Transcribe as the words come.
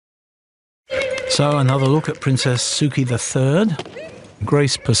So another look at Princess Suki III,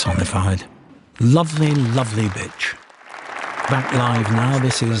 Grace personified. Lovely, lovely bitch. Back live now,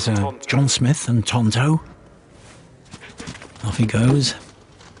 this is John Smith and Tonto. Off he goes.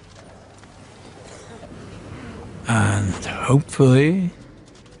 And hopefully...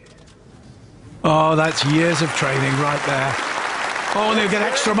 Oh, that's years of training right there. Oh, and he'll get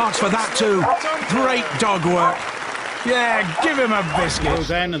extra marks for that too. Great dog work. Yeah, give him a biscuit. So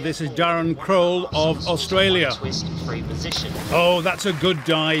then, this is Darren Kroll of Australia. Oh, that's a good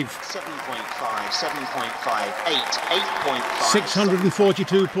dive. 7.5, 7.5, 8, 8.5.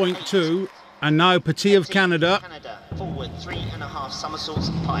 642.2. And now Petit of Canada. Forward, 3.5 somersaults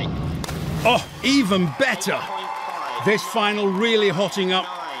and pipe. Oh, even better. This final really hotting up.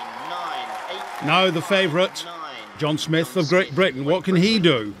 Now the favourite, John Smith of Great Britain. What can he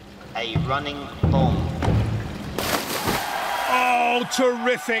do? A running bomb. Oh,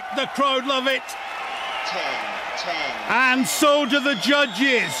 terrific. The crowd love it. 10, 10. And so do the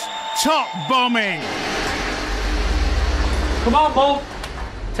judges. Top bombing. Come on, Mum.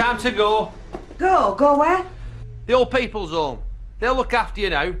 Time to go. Go where? The old people's home. They'll look after you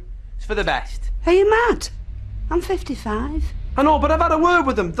now. It's for the best. Are you mad? I'm 55. I know, but I've had a word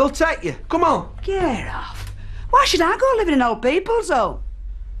with them. They'll take you. Come on. Get off. Why should I go live in an old people's home?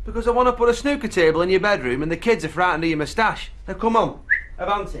 Because I want to put a snooker table in your bedroom and the kids are frightened of your moustache. Now come on.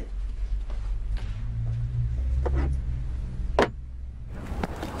 Avanti.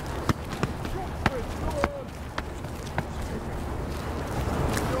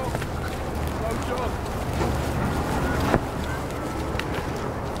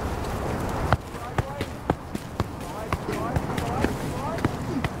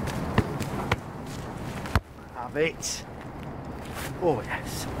 Have it. Oh,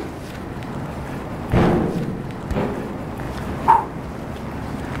 yes.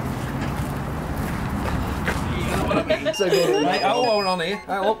 So good. Right, oh, we're on here.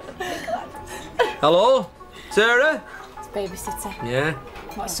 Hello? Sarah? It's babysitter. Yeah.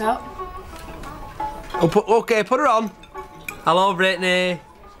 What's up? Oh, OK, put her on. Hello, Brittany.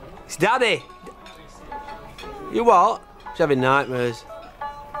 It's Daddy. You what? She's having nightmares.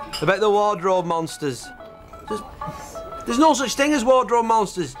 About the wardrobe monsters. There's no such thing as wardrobe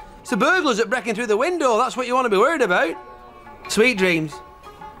monsters. It's the burglars that breaking through the window. That's what you want to be worried about. Sweet dreams.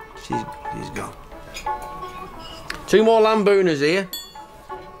 She's gone. 2 more lambooners here.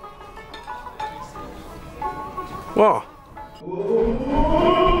 What?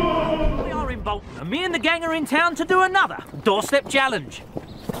 We are in Bolton, and me and the gang are in town to do another doorstep challenge.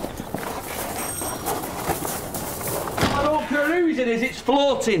 I don't care whose it is, it's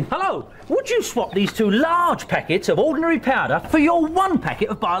floating. Hello, would you swap these 2 large packets of ordinary powder for your 1 packet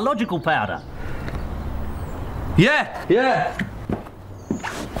of biological powder? Yeah. Yeah.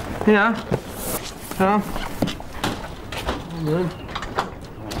 Yeah. Yeah,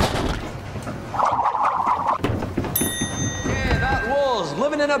 that was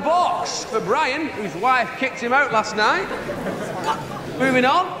Living in a Box for Brian, whose wife kicked him out last night. Moving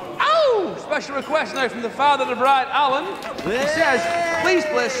on. Oh! Special request now from the father of the bride, Alan. He says, please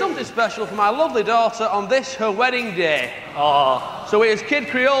play something special for my lovely daughter on this, her wedding day. Oh. So here's Kid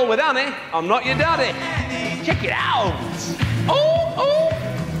Creole with Annie, I'm Not Your Daddy. Check it out. Oh, oh.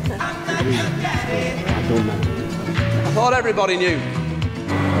 I thought everybody knew.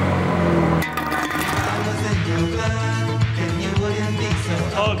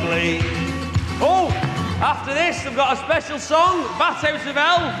 Ugly. Oh, after this, I've got a special song, Bathhouse of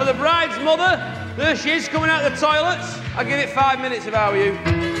Hell, for the bride's mother. There she is, coming out of the toilets. I'll give it 5 minutes if I were you.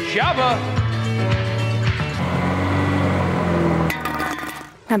 Shabba.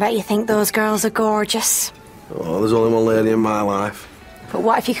 I bet you think those girls are gorgeous. Oh, there's only one lady in my life. But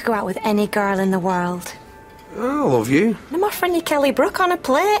what if you could go out with any girl in the world? Oh, I love you. I'm offering you Kelly Brook on a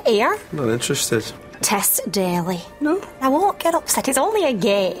plate here. Not interested. Test daily. No. I won't get upset, it's only a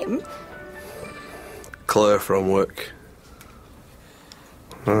game. Claire from work.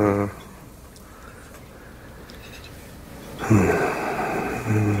 Oh,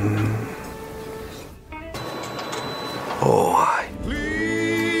 I.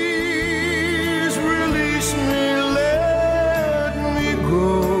 Please release me, let me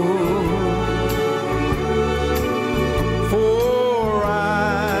go. For I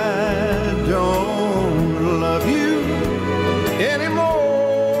don't love you anymore.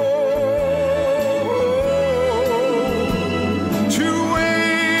 To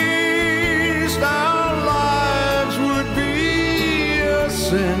waste our lives would be a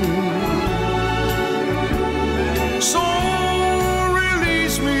sin. So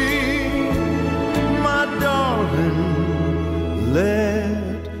release me, my darling,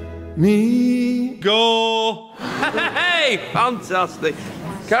 let me Go! Hey, fantastic.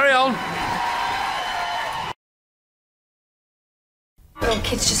 Carry on. Little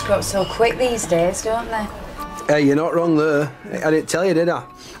kids just grow up so quick these days, don't they? Hey, you're not wrong there. I didn't tell you, did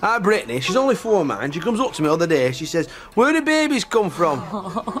I? Brittany, she's only 4, man. She comes up to me the other day. She says, "Where do babies come from?"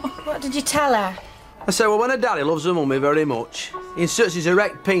 What did you tell her? I said, well, when a daddy loves her mummy very much, he inserts his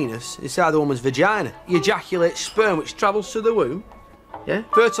erect penis inside the woman's vagina. He ejaculates sperm which travels to the womb, yeah,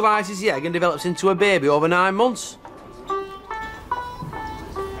 fertilises the egg and develops into a baby over 9 months.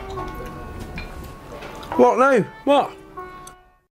 What now? What?